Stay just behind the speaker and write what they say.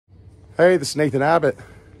Hey, this is Nathan Abbott.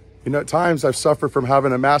 You know, at times I've suffered from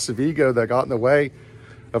having a massive ego that got in the way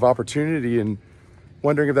of opportunity and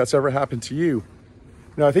wondering if that's ever happened to you. You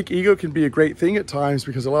know, I think ego can be a great thing at times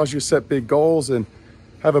because it allows you to set big goals and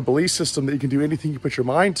have a belief system that you can do anything you put your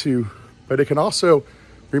mind to, but it can also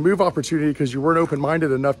remove opportunity because you weren't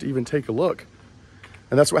open-minded enough to even take a look.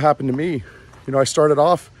 And that's what happened to me. You know, I started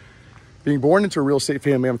off being born into a real estate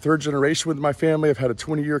family. I'm third generation with my family. I've had a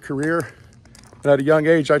 20-year career. And at a young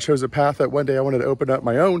age, I chose a path that one day I wanted to open up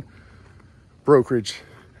my own brokerage.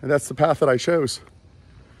 And that's the path that I chose.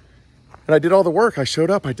 And I did all the work. I showed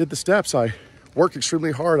up, I did the steps. I worked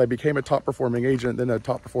extremely hard. I became a top performing agent, then a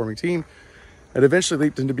top performing team, and eventually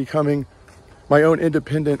leaped into becoming my own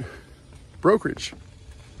independent brokerage.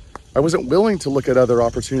 I wasn't willing to look at other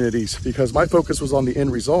opportunities because my focus was on the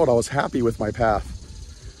end result. I was happy with my path.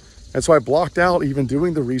 And so I blocked out even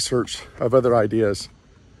doing the research of other ideas.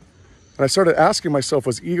 And I started asking myself,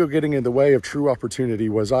 was ego getting in the way of true opportunity?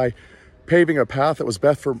 Was I paving a path that was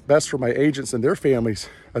best for my agents and their families,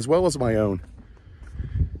 as well as my own?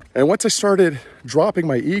 And once I started dropping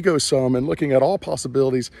my ego some and looking at all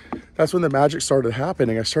possibilities, that's when the magic started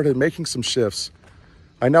happening. I started making some shifts.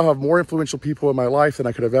 I now have more influential people in my life than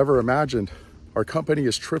I could have ever imagined. Our company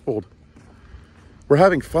has tripled. We're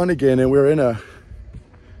having fun again, and we're in a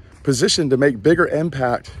position to make bigger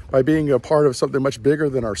impact by being a part of something much bigger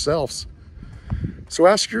than ourselves. So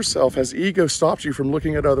ask yourself, has ego stopped you from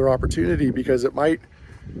looking at other opportunity? Because it might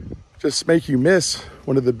just make you miss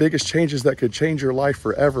one of the biggest changes that could change your life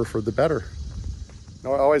forever for the better. You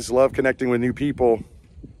know, I always love connecting with new people,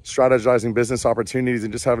 strategizing business opportunities,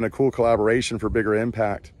 and just having a cool collaboration for bigger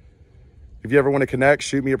impact. If you ever want to connect,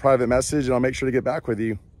 shoot me a private message and I'll make sure to get back with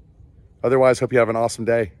you. Otherwise, hope you have an awesome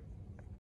day.